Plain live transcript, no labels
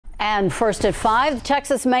And first at 5,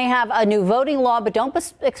 Texas may have a new voting law, but don't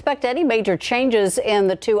expect any major changes in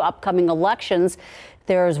the 2 upcoming elections.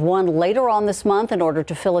 There's one later on this month in order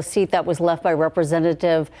to fill a seat that was left by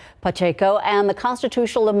Representative Pacheco, and the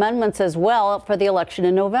constitutional amendments as well for the election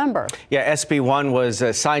in November. Yeah, SB 1 was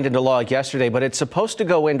signed into law yesterday, but it's supposed to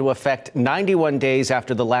go into effect 91 days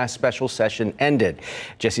after the last special session ended.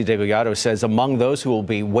 Jesse Degollado says among those who will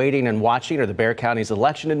be waiting and watching are the Bexar County's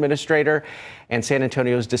election administrator and San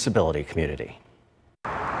Antonio's disability community.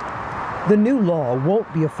 The new law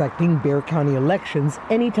won't be affecting Bexar County elections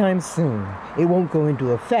anytime soon. It won't go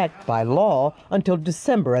into effect by law until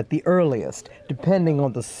December at the earliest, depending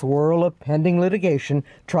on the swirl of pending litigation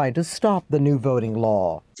trying to stop the new voting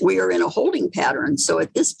law. We are in a holding pattern, so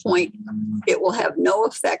at this point, it will have no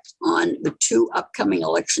effect on the 2 upcoming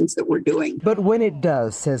elections that we're doing. But when it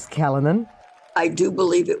does, says Callanan, I do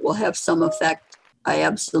believe it will have some effect. I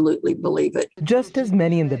absolutely believe it. Just as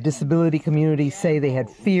many in the disability community say they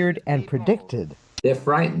had feared and predicted. They're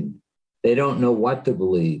frightened. They don't know what to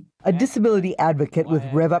believe. A disability advocate with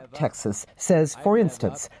Rev Up Texas says, for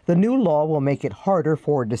instance, the new law will make it harder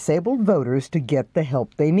for disabled voters to get the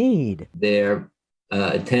help they need. Their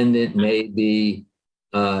attendant may be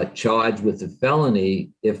charged with a felony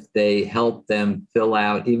if they help them fill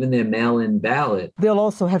out even their mail-in ballot. They'll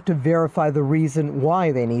also have to verify the reason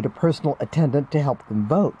why they need a personal attendant to help them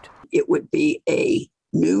vote. It would be a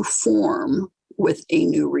new form with a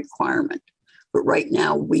new requirement. But right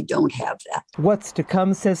now, we don't have that. What's to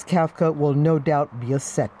come, says Kafka, will no doubt be a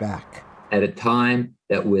setback. At a time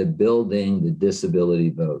that we're building the disability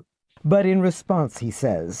vote. But in response, he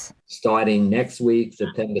says, starting next week,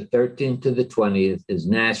 September 13th to the 20th, is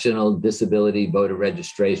National Disability Voter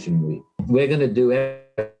Registration Week. We're going to do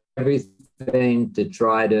everything to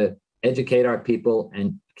try to educate our people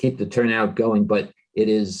and keep the turnout going, but it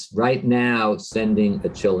is right now sending a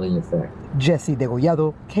chilling effect. Jesse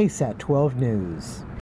Degollado, KSAT 12 News.